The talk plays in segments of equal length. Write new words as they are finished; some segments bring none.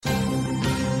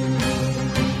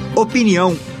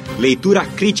Opinião, leitura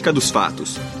crítica dos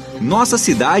fatos. Nossa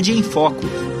cidade em foco.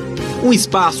 Um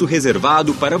espaço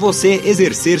reservado para você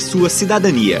exercer sua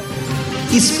cidadania.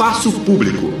 Espaço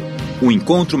Público. Um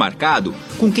encontro marcado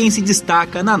com quem se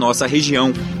destaca na nossa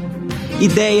região.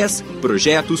 Ideias,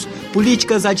 projetos,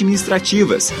 políticas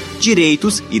administrativas,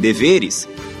 direitos e deveres.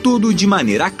 Tudo de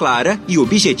maneira clara e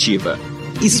objetiva.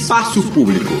 Espaço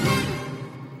Público.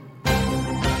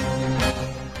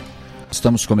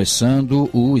 Estamos começando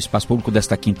o Espaço Público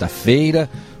desta quinta-feira,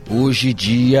 hoje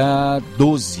dia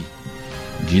 12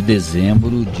 de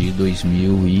dezembro de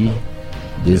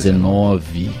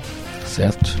 2019,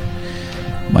 certo?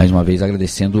 Mais uma vez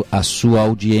agradecendo a sua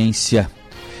audiência.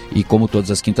 E como todas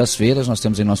as quintas-feiras, nós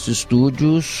temos em nossos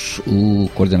estúdios o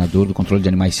coordenador do controle de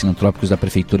animais sinantrópicos da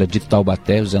Prefeitura de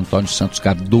Taubaté, José Antônio Santos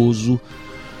Cardoso.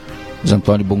 José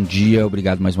Antônio, bom dia,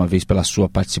 obrigado mais uma vez pela sua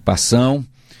participação.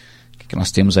 O que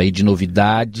nós temos aí de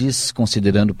novidades,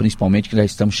 considerando principalmente que já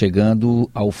estamos chegando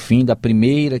ao fim da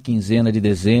primeira quinzena de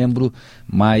dezembro,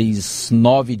 mais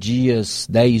 9 dias,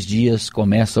 10 dias,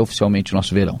 começa oficialmente o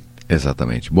nosso verão.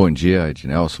 Exatamente. Bom dia,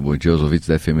 Ednelson, bom dia aos ouvintes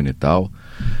da FM Unital.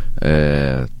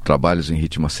 Trabalhos em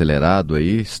ritmo acelerado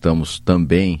aí, estamos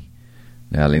também,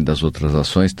 né, além das outras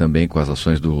ações, também com as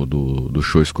ações do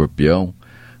Show Escorpião,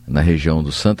 na região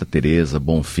do Santa Teresa,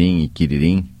 Bonfim e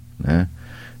Quiririm, né?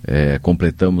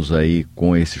 Completamos aí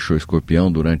com esse Show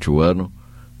Escorpião durante o ano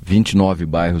 29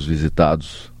 bairros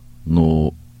visitados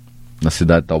na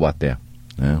cidade de Taubaté,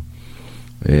 né?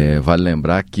 Vale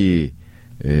lembrar que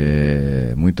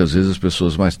muitas vezes as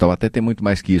pessoas, mas Taubaté tem muito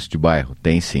mais que isso de bairro,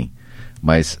 tem sim,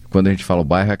 mas quando a gente fala o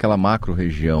bairro é aquela macro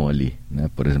região ali, né?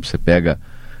 Por exemplo, você pega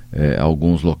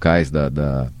alguns locais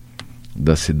da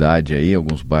cidade aí,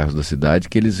 alguns bairros da cidade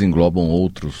que eles englobam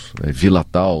outros, vila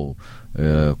tal,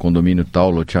 condomínio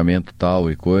tal, loteamento tal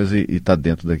e coisa, e está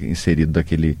inserido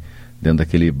dentro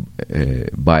daquele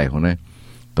bairro, né?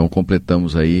 Então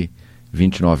completamos aí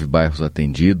 29 bairros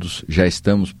atendidos, já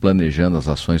estamos planejando as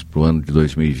ações para o ano de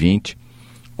 2020,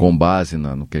 com base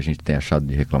no que a gente tem achado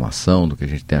de reclamação, no que a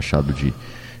gente tem achado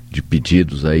de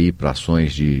pedidos aí para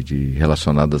ações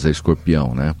relacionadas a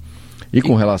escorpião, né? E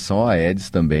com relação a Aedes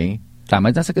também. Tá,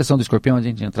 mas nessa questão do escorpião, a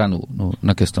gente entrar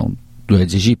na questão do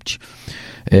Aedes aegypti,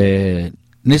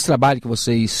 nesse trabalho que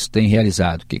vocês têm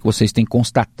realizado, o que vocês têm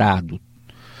constatado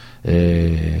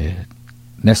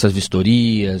nessas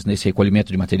vistorias, nesse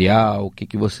recolhimento de material, o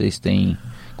que vocês têm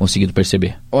conseguido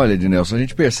perceber? Olha, Ednelson, a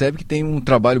gente percebe que tem um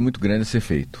trabalho muito grande a ser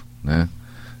feito, né?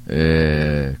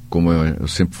 Como eu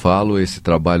sempre falo, esse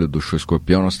trabalho do Show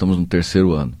Escorpião, nós estamos no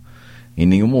 3º ano. Em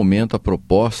nenhum momento a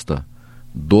proposta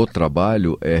do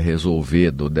trabalho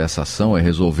dessa ação é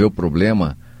resolver o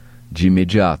problema de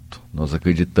imediato. Nós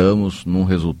acreditamos num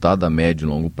resultado a médio e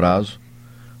longo prazo,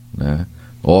 né?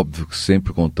 Óbvio que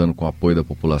sempre contando com o apoio da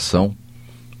população,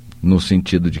 no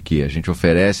sentido de que a gente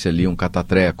oferece ali um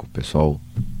catatreco, o pessoal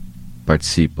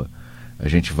participa. A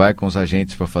gente vai com os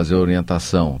agentes para fazer a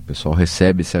orientação, o pessoal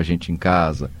recebe esse agente em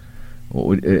casa,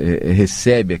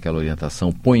 recebe aquela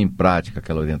orientação, põe em prática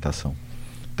aquela orientação.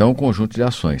 Então, um conjunto de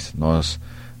ações. Nós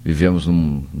vivemos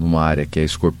numa área que é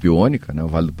escorpiônica, né? O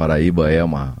Vale do Paraíba é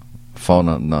uma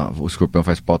fauna, o escorpião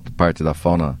faz parte da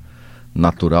fauna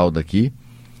natural daqui,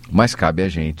 mas cabe a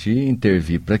gente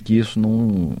intervir para que isso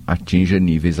não atinja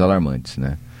níveis alarmantes,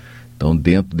 né? Então,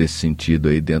 dentro desse sentido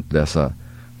aí, dentro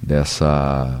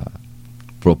dessa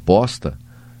proposta,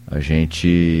 a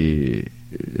gente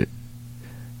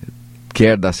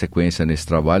quer dar sequência nesse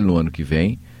trabalho no ano que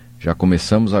vem. Já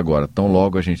começamos agora, tão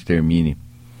logo a gente termine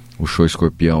o Show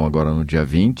Escorpião agora no dia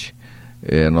 20,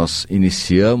 nós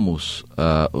iniciamos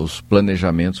os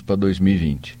planejamentos para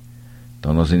 2020.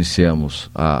 Então nós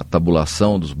iniciamos a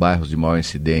tabulação dos bairros de maior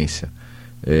incidência,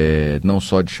 não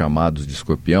só de chamados de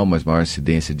escorpião, mas maior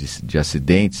incidência de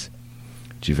acidentes.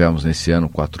 Tivemos nesse ano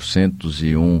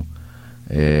 401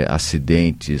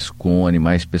 acidentes com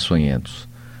animais peçonhentos.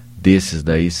 Desses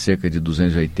daí, cerca de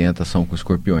 280 são com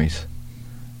escorpiões,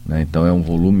 né? Então é um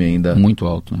volume ainda muito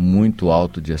alto, né? Muito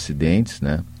alto de acidentes,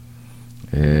 né?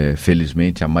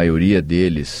 Felizmente a maioria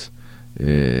deles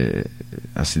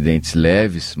acidentes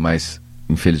leves, mas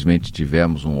infelizmente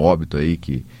tivemos um óbito aí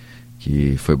que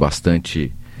foi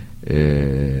bastante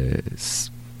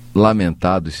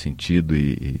lamentado e sentido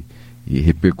e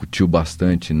repercutiu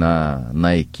bastante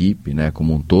na equipe, né,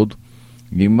 como um todo.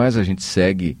 Mas a gente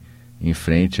segue em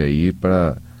frente aí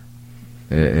para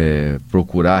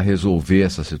procurar resolver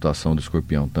essa situação do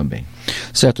escorpião também.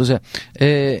 Certo, Zé.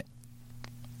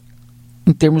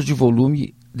 Em termos de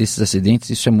volume desses acidentes,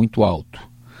 isso é muito alto.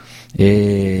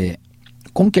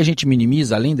 como que a gente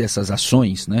minimiza, além dessas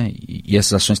ações, né? E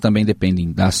essas ações também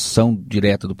dependem da ação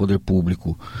direta do poder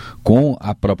público com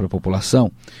a própria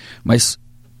população, mas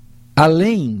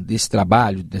além desse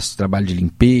trabalho de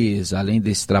limpeza, além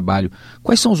desse trabalho,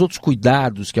 quais são os outros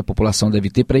cuidados que a população deve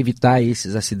ter para evitar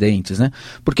esses acidentes, né?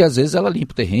 Porque às vezes ela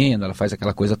limpa o terreno, ela faz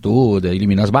aquela coisa toda,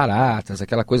 elimina as baratas,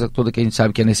 aquela coisa toda que a gente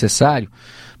sabe que é necessário,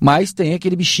 mas tem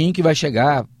aquele bichinho que vai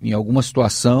chegar em alguma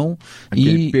situação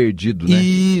aquele perdido, né?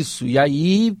 Isso, e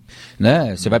aí,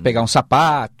 né, você vai pegar um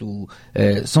sapato,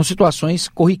 são situações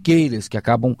corriqueiras que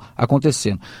acabam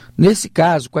acontecendo. Nesse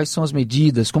caso, quais são as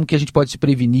medidas, como que a gente pode se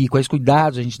prevenir, quais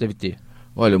cuidados a gente deve ter?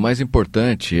 Olha, o mais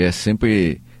importante é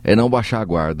sempre não baixar a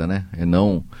guarda, né? É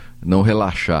não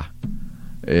relaxar.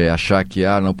 Achar que,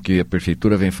 não, porque a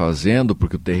prefeitura vem fazendo,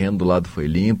 porque o terreno do lado foi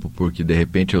limpo, porque de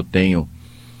repente eu tenho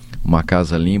uma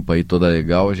casa limpa e toda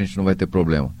legal, a gente não vai ter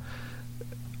problema.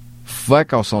 Vai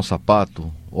calçar um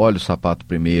sapato, olha o sapato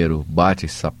primeiro, bate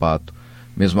esse sapato.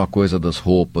 Mesma coisa das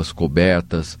roupas,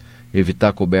 cobertas,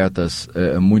 evitar cobertas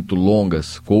muito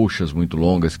longas, colchas muito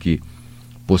longas que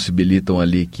possibilitam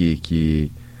ali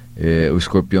que o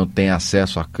escorpião tenha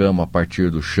acesso à cama a partir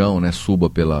do chão, né? Suba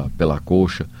pela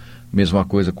colcha. Mesma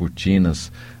coisa,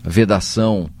 cortinas,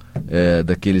 vedação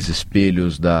daqueles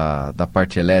espelhos da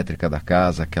parte elétrica da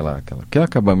casa, aquele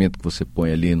acabamento que você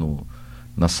põe ali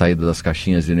na saída das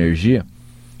caixinhas de energia,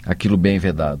 aquilo bem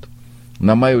vedado.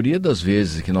 Na maioria das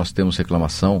vezes que nós temos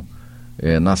reclamação,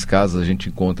 nas casas a gente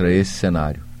encontra esse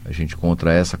cenário, a gente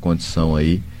encontra essa condição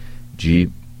aí de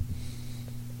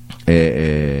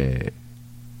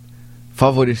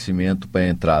favorecimento para a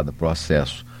entrada, para o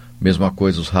acesso. Mesma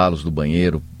coisa os ralos do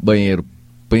banheiro,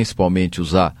 principalmente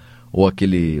usar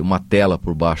uma tela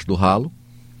por baixo do ralo,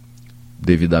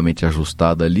 devidamente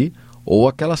ajustada ali, ou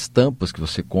aquelas tampas que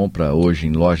você compra hoje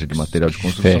em loja de material de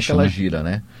construção, que ela gira,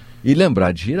 né? E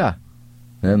lembrar de girar,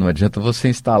 né? Não adianta você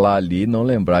instalar ali e não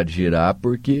lembrar de girar,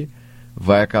 porque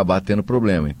vai acabar tendo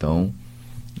problema. Então,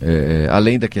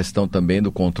 além da questão também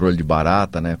do controle de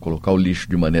barata, né? Colocar o lixo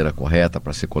de maneira correta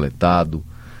para ser coletado,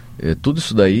 tudo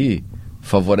isso daí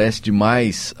favorece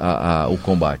demais o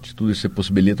combate. Tudo isso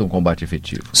possibilita um combate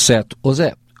efetivo. Certo. Ô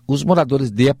Zé, os moradores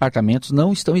de apartamentos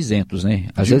não estão isentos, né?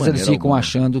 Às vezes eles ficam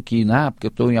achando que, porque eu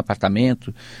estou em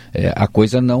apartamento, a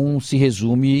coisa não se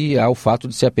resume ao fato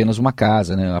de ser apenas uma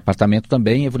casa, né? O apartamento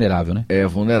também é vulnerável, né? É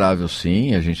vulnerável,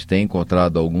 sim. A gente tem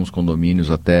encontrado alguns condomínios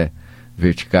até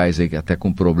verticais, aí, até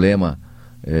com problema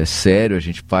sério. A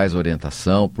gente faz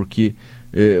orientação, porque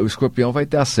o escorpião vai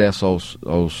ter acesso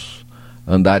aos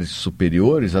andares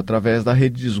superiores através da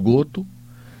rede de esgoto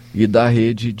e da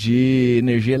rede de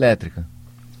energia elétrica.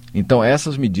 Então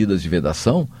essas medidas de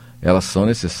vedação, elas são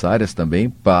necessárias também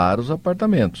para os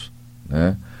apartamentos,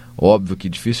 né? Óbvio que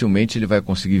dificilmente ele vai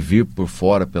conseguir vir por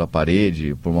fora pela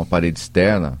parede, por uma parede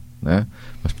externa, né?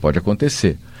 Mas pode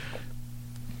acontecer.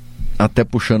 Até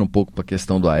puxando um pouco para a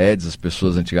questão do Aedes, as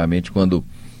pessoas antigamente, quando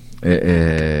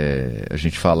a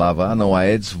gente falava, a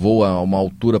Aedes voa a uma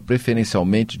altura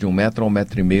preferencialmente de 1 metro a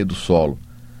 1,5 metro do solo.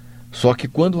 Só que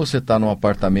quando você está num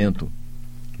apartamento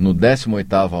no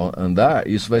 18º andar,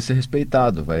 isso vai ser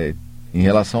respeitado, em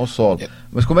relação ao solo.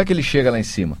 Mas como é que ele chega lá em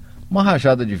cima? Uma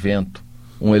rajada de vento,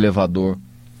 um elevador,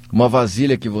 uma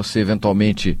vasilha que você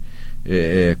eventualmente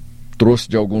trouxe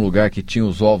de algum lugar que tinha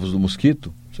os ovos do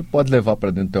mosquito, você pode levar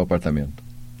para dentro do teu apartamento.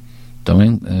 Então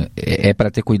é para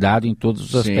ter cuidado em todos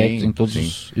os aspectos, em todos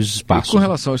os espaços. E com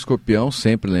relação ao escorpião,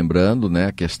 sempre lembrando, né,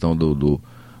 a questão do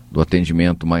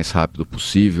atendimento mais rápido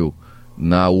possível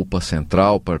na UPA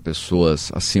central para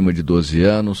pessoas acima de 12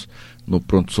 anos, no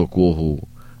pronto-socorro,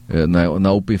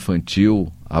 na UPA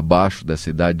infantil abaixo dessa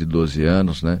idade de 12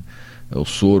 anos, né? O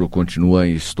soro continua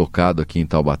estocado aqui em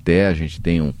Taubaté. A gente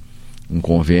tem um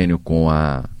convênio com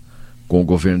o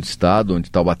governo do estado, onde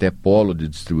Taubaté é polo de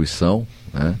distribuição,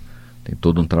 né? Tem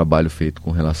todo um trabalho feito com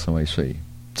relação a isso aí.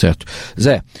 Certo.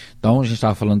 Zé, então a gente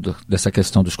estava falando dessa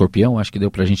questão do escorpião, acho que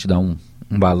deu para a gente dar um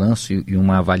balanço e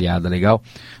uma avaliada legal.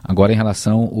 Agora em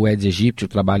relação ao Aedes aegypti, o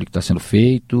trabalho que está sendo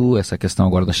feito, essa questão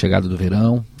agora da chegada do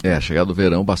verão. A chegada do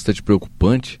verão bastante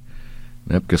preocupante,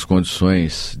 né? Porque as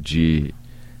condições de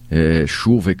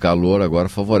chuva e calor agora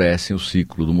favorecem o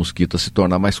ciclo do mosquito a se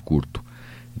tornar mais curto.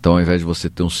 Então ao invés de você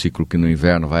ter um ciclo que no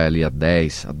inverno vai ali a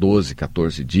 10, a 12,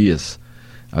 14 dias,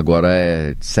 agora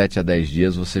de 7 a 10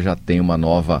 dias você já tem uma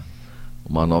nova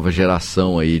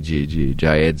geração aí de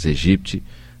Aedes aegypti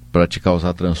para te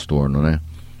causar transtorno, né?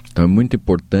 Então é muito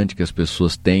importante que as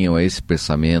pessoas tenham esse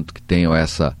pensamento, que tenham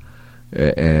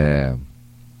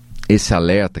esse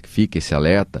alerta, que fique esse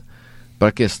alerta para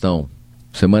a questão.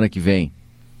 Semana que vem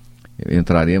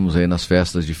entraremos aí nas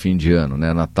festas de fim de ano,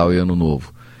 né? Natal e Ano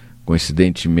Novo.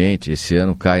 Coincidentemente, esse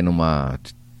ano cai numa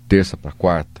terça para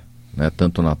quarta, né?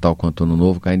 Tanto o Natal quanto o Ano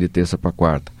Novo caem de terça para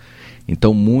quarta.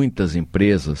 Então muitas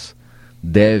empresas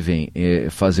devem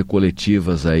fazer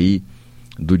coletivas aí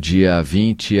do dia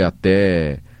 20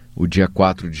 até o dia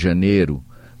 4 de janeiro.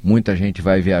 Muita gente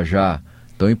vai viajar.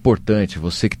 Então é importante,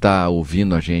 você que está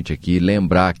ouvindo a gente aqui,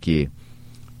 lembrar que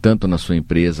tanto na sua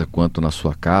empresa quanto na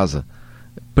sua casa,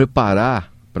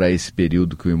 preparar para esse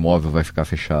período que o imóvel vai ficar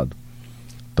fechado.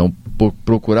 Então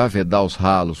procurar vedar os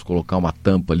ralos, colocar uma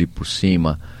tampa ali por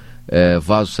cima,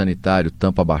 vaso sanitário,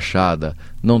 tampa baixada.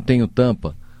 Não tenho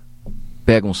tampa,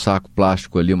 pega um saco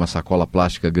plástico ali, uma sacola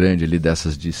plástica grande ali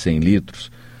dessas de 100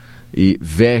 litros e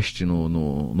veste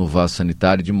no vaso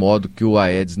sanitário de modo que o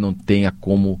Aedes não tenha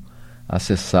como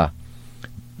acessar.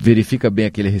 Verifica bem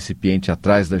aquele recipiente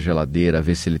atrás da geladeira,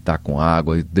 vê se ele está com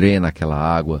água, e drena aquela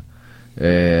água.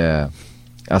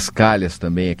 As calhas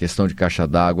também, a questão de caixa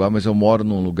d'água. Mas eu moro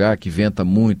num lugar que venta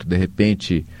muito, de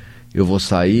repente eu vou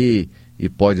sair e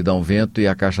pode dar um vento e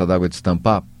a caixa d'água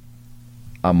destampar.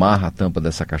 Amarra a tampa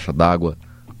dessa caixa d'água,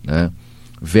 né?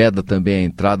 Veda também a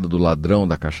entrada do ladrão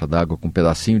da caixa d'água com um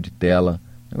pedacinho de tela.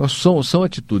 São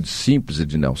atitudes simples,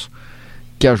 Ednelson,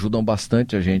 que ajudam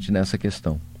bastante a gente nessa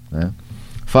questão, né?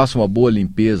 Faça uma boa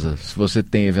limpeza. Se você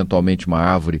tem eventualmente uma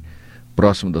árvore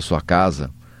próximo da sua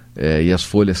casa e as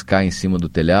folhas caem em cima do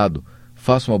telhado,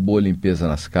 faça uma boa limpeza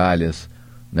nas calhas,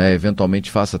 né?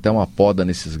 Eventualmente faça até uma poda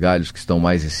nesses galhos que estão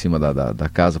mais em cima da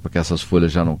casa, para que essas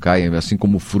folhas já não caiam, assim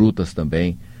como frutas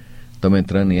também. Estamos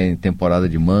entrando em temporada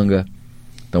de manga,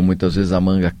 então muitas vezes a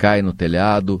manga cai no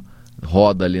telhado,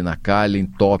 roda ali na calha,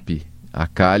 entope a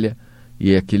calha,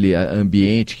 e aquele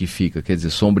ambiente que fica, quer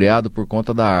dizer, sombreado por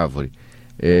conta da árvore,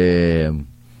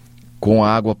 com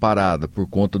a água parada por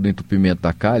conta do entupimento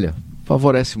da calha,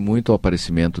 favorece muito o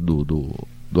aparecimento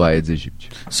do Aedes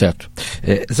aegypti. Certo.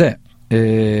 Zé,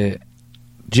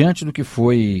 diante do que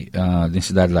foi a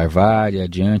densidade larvária,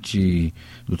 diante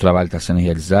do trabalho que está sendo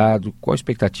realizado, qual a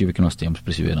expectativa que nós temos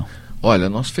para esse verão? Olha,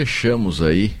 nós fechamos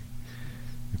aí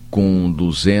com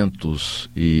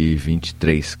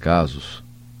 223 casos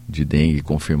de dengue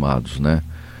confirmados, né?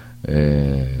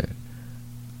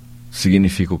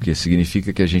 Significa o quê?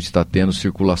 Significa que a gente está tendo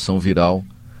circulação viral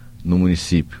no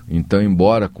município. Então,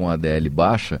 embora com a ADL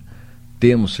baixa,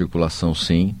 temos circulação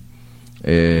sim.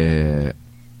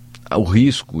 O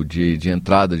risco de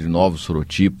entrada de novos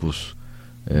sorotipos,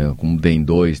 como DEN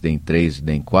 2, DEN 3 e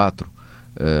DEN 4,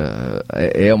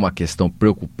 é uma questão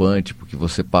preocupante, porque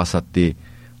você passa a ter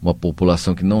uma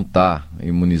população que não está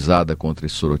imunizada contra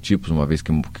esses sorotipos, uma vez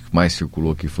que o que mais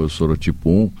circulou aqui foi o sorotipo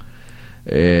 1,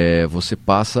 você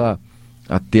passa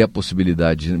a ter a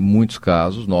possibilidade de muitos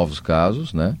casos, novos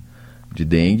casos, né, de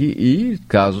dengue e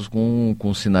casos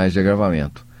com sinais de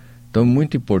agravamento. Então é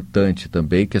muito importante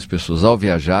também que as pessoas, ao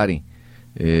viajarem,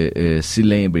 se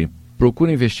lembrem,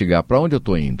 procurem investigar para onde eu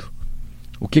estou indo,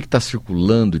 o que está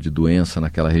circulando de doença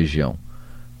naquela região,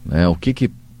 né?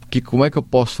 Como é que eu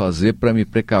posso fazer para me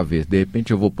precaver? De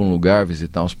repente eu vou para um lugar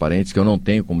visitar uns parentes que eu não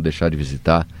tenho como deixar de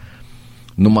visitar,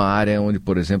 numa área onde,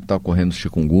 por exemplo, está ocorrendo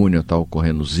chikungunya, está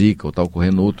ocorrendo zika, ou está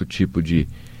ocorrendo outro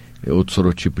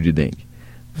sorotipo de dengue.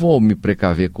 Vou me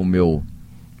precaver com o meu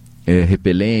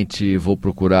repelente, vou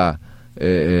procurar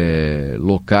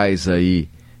locais aí,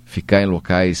 ficar em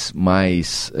locais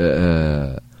mais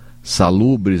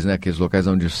salubres, né? Aqueles locais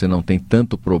onde você não tem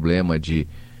tanto problema de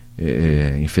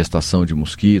infestação de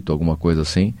mosquito, alguma coisa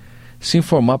assim. Se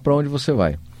informar para onde você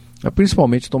vai.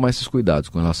 Principalmente tomar esses cuidados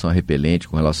com relação a repelente,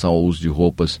 com relação ao uso de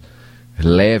roupas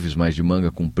leves, mas de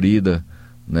manga comprida,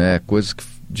 né? Coisas que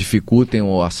dificultem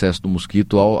o acesso do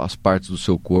mosquito às partes do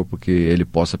seu corpo que ele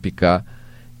possa picar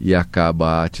e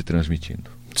acaba te transmitindo.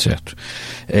 Certo.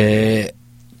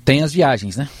 Tem as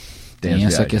viagens, né? Tem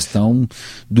essa questão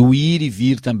do ir e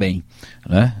vir também,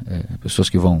 né? Pessoas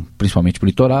que vão principalmente para o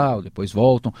litoral, depois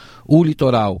voltam. O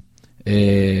litoral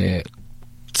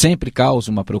sempre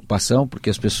causa uma preocupação, porque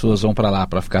as pessoas vão para lá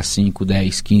para ficar 5,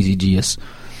 10, 15 dias,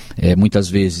 muitas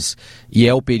vezes. E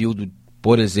é o período,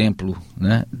 por exemplo,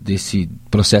 né, desse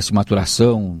processo de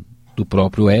maturação do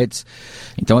próprio Aedes.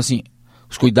 Então, assim,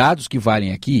 os cuidados que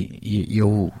valem aqui,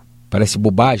 parece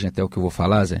bobagem até o que eu vou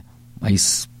falar, Zé,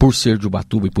 mas por ser de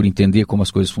Ubatuba e por entender como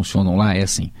as coisas funcionam lá, é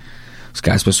assim.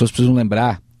 As pessoas precisam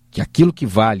lembrar que aquilo que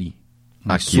vale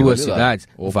nas suas cidades,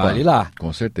 vale lá.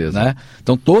 Com certeza. Né?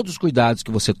 Então, todos os cuidados que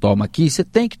você toma aqui, você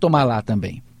tem que tomar lá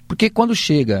também. Porque quando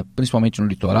chega, principalmente no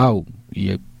litoral,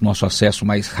 e nosso acesso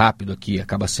mais rápido aqui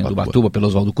acaba sendo Ubatuba pelo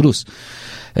Oswaldo Cruz,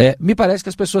 me parece que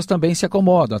as pessoas também se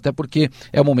acomodam, até porque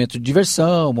é um momento de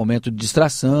diversão, um momento de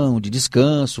distração, de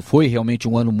descanso. Foi realmente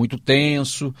um ano muito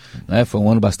tenso, né? Foi um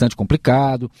ano bastante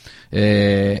complicado,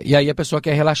 e aí a pessoa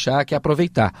quer relaxar, quer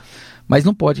aproveitar, mas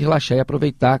não pode relaxar e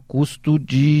aproveitar a custo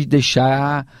de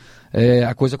deixar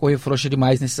a coisa correr frouxa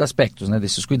demais nesses aspectos, né,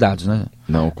 desses cuidados, né?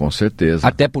 Não, com certeza.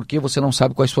 Até porque você não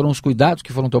sabe quais foram os cuidados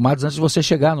que foram tomados antes de você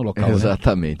chegar no local.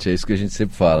 Exatamente, né? É isso que a gente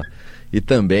sempre fala. E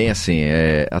também, assim,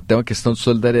 até uma questão de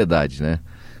solidariedade, né?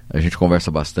 A gente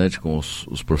conversa bastante com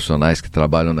os profissionais que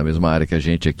trabalham na mesma área que a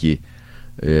gente aqui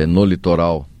no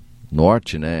litoral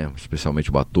norte, né? Especialmente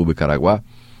Ubatuba e Caraguá,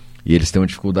 e eles têm uma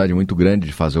dificuldade muito grande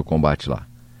de fazer o combate lá.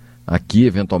 Aqui,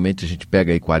 eventualmente, a gente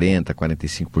pega aí 40%,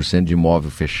 45% de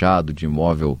imóvel fechado, de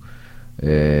imóvel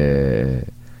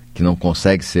que não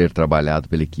consegue ser trabalhado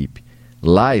pela equipe.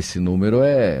 Lá esse número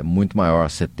é muito maior,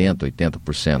 70%,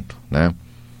 80%, né?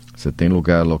 Você tem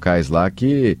locais lá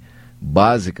que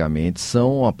basicamente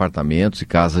são apartamentos e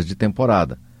casas de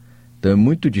temporada. Então é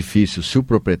muito difícil, se o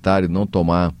proprietário não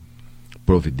tomar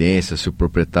providência, se o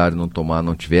proprietário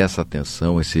não tiver essa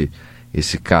atenção,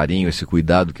 esse carinho, esse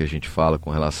cuidado que a gente fala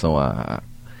com relação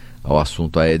ao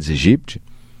assunto Aedes aegypti,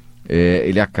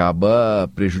 ele acaba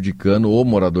prejudicando o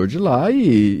morador de lá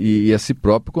e a si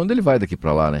próprio quando ele vai daqui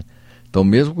para lá, né? Então, o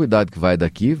mesmo cuidado que vai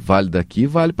daqui,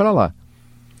 vale para lá.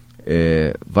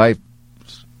 Vai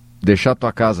deixar a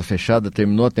tua casa fechada,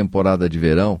 terminou a temporada de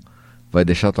verão, vai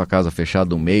deixar a tua casa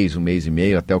fechada um mês e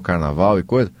meio, até o carnaval e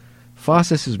coisa,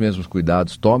 faça esses mesmos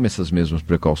cuidados, tome essas mesmas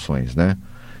precauções, né?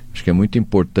 Acho que é muito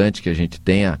importante que a gente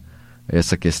tenha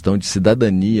essa questão de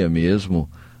cidadania mesmo,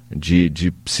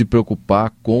 de se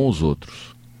preocupar com os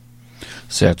outros.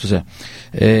 Certo, Zé.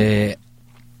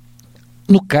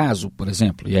 No caso, por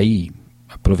exemplo, e aí,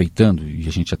 aproveitando, e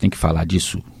a gente já tem que falar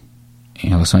disso em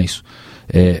relação a isso,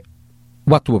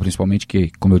 Ubatuba principalmente,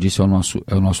 que, como eu disse, é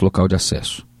o nosso local de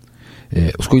acesso.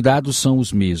 Os cuidados são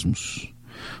os mesmos.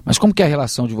 Mas como que é a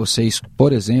relação de vocês,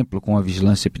 por exemplo, com a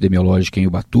vigilância epidemiológica em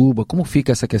Ubatuba? Como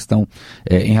fica essa questão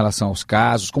em relação aos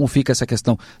casos? Como fica essa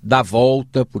questão da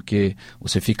volta? Porque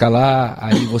você fica lá,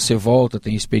 aí você volta,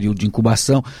 tem esse período de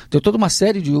incubação. Tem toda uma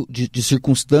série de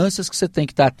circunstâncias que você tem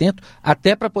que estar atento,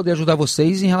 até para poder ajudar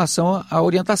vocês em relação à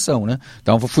orientação, né?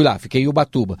 Então eu fui lá, fiquei em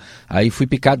Ubatuba, aí fui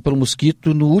picado pelo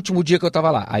mosquito no último dia que eu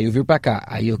estava lá, aí eu vim para cá,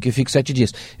 aí eu que fico 7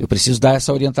 dias. Eu preciso dar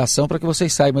essa orientação para que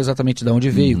vocês saibam exatamente de onde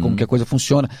veio, como que a coisa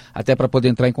funciona, até para poder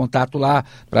entrar em contato lá,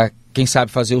 para quem sabe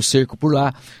fazer o cerco por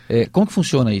lá. Como que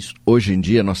funciona isso? Hoje em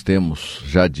dia nós temos,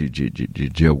 já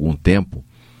de algum tempo,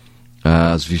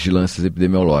 as vigilâncias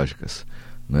epidemiológicas,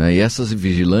 né? E essas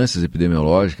vigilâncias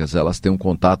epidemiológicas, elas têm um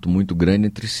contato muito grande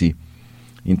entre si.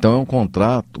 Então é um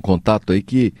contato aí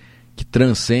que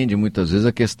transcende muitas vezes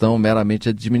a questão meramente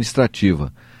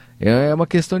administrativa. É uma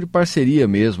questão de parceria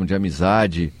mesmo, de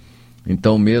amizade.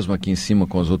 Então, mesmo aqui em cima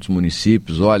com os outros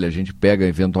municípios, olha, a gente pega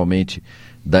eventualmente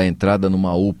da entrada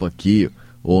numa UPA aqui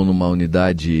ou numa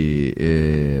unidade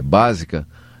básica,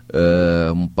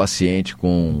 um paciente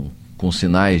com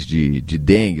sinais de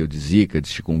dengue ou de zika, de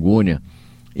chikungunya,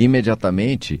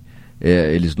 imediatamente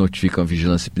eles notificam a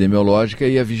vigilância epidemiológica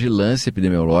e a vigilância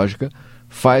epidemiológica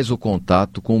faz o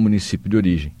contato com o município de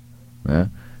origem,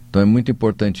 né? Então é muito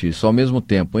importante isso. Ao mesmo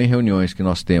tempo, em reuniões que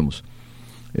nós temos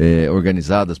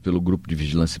organizadas pelo Grupo de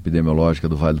Vigilância Epidemiológica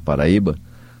do Vale do Paraíba,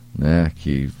 né,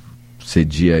 que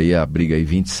cedia aí, abriga aí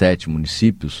 27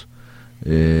 municípios,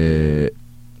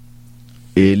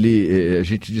 a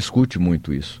gente discute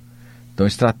muito isso. Então,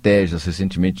 estratégias,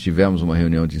 recentemente tivemos uma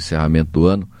reunião de encerramento do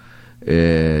ano,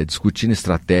 discutindo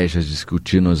estratégias,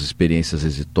 discutindo as experiências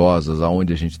exitosas,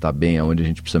 aonde a gente está bem, aonde a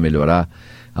gente precisa melhorar,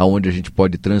 aonde a gente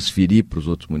pode transferir para os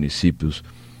outros municípios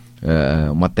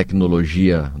uma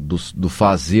tecnologia do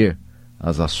fazer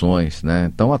as ações, né?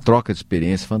 Então a troca de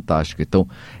experiência é fantástica. Então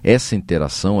essa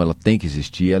interação ela tem que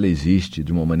existir, ela existe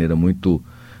de uma maneira muito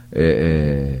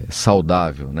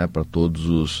saudável, né, para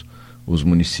todos os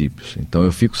municípios. Então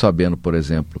eu fico sabendo, por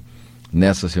exemplo,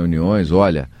 nessas reuniões,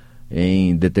 olha,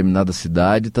 em determinada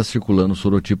cidade está circulando o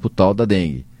sorotipo tal da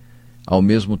dengue. Ao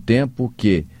mesmo tempo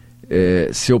que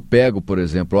se eu pego, por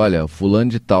exemplo, olha,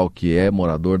 fulano de tal que é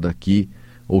morador daqui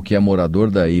ou que é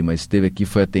morador daí, mas esteve aqui,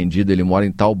 foi atendido, ele mora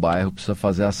em tal bairro, precisa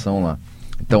fazer ação lá.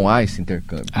 Então há esse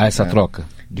intercâmbio. Há essa troca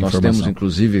de Nós informação. temos,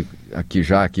 inclusive,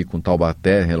 aqui com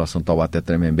Taubaté, em relação a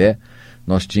Taubaté-Tremembé,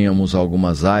 nós tínhamos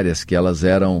algumas áreas que elas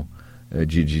eram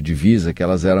de divisa, que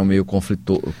elas eram meio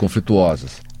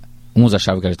conflituosas. Uns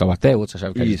achavam que era de Taubaté, outros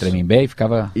achavam que era de Tremembé e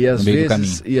ficava no meio do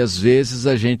caminho. E às vezes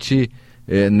a gente,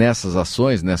 nessas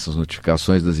ações, nessas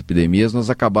notificações das epidemias, nós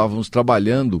acabávamos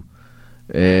trabalhando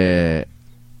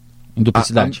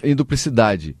Duplicidade. Em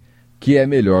duplicidade, que é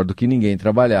melhor do que ninguém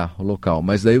trabalhar o local.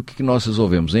 Mas daí o que nós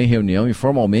resolvemos? Em reunião,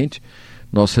 informalmente,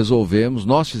 nós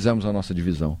fizemos a nossa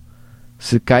divisão.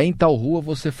 Se cair em tal rua,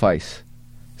 você faz.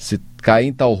 Se cair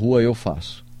em tal rua, eu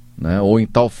faço. Né? Ou em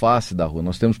tal face da rua.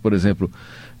 Nós temos, por exemplo,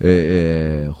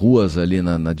 ruas ali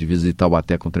na divisa de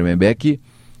Taubaté com Tremembé, que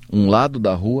um lado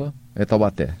da rua é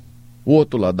Taubaté, o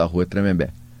outro lado da rua é Tremembé.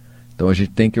 Então a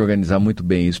gente tem que organizar muito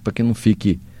bem isso para que não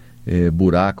fique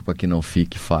buraco, para que não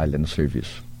fique falha no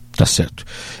serviço. Tá certo.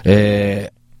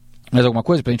 Mais alguma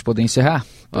coisa para a gente poder encerrar?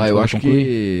 Eu acho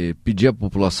que pedir à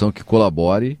população que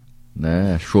colabore,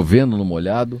 né? Chovendo no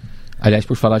molhado. Aliás,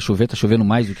 por falar chover, está chovendo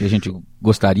mais do que a gente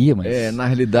gostaria, mas... Na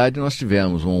realidade nós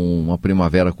tivemos uma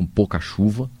primavera com pouca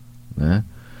chuva, né?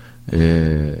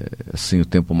 Assim, o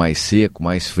tempo mais seco,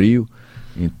 mais frio.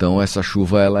 Então essa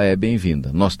chuva ela é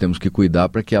bem-vinda. Nós temos que cuidar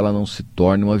para que ela não se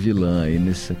torne uma vilã aí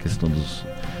nessa questão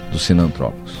dos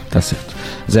sinantrópicos. Tá certo.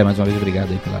 Zé, mais uma vez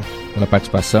obrigado aí pela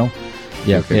participação.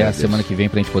 E até a semana que vem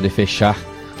para a gente poder fechar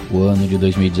o ano de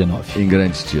 2019. Em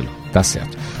grande estilo. Tá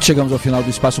certo. Chegamos ao final do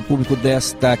Espaço Público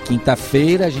desta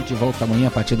quinta-feira. A gente volta amanhã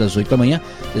a partir das 8 da manhã.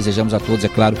 Desejamos a todos, é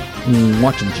claro, um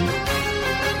ótimo dia.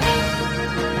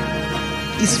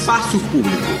 Espaço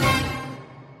Público.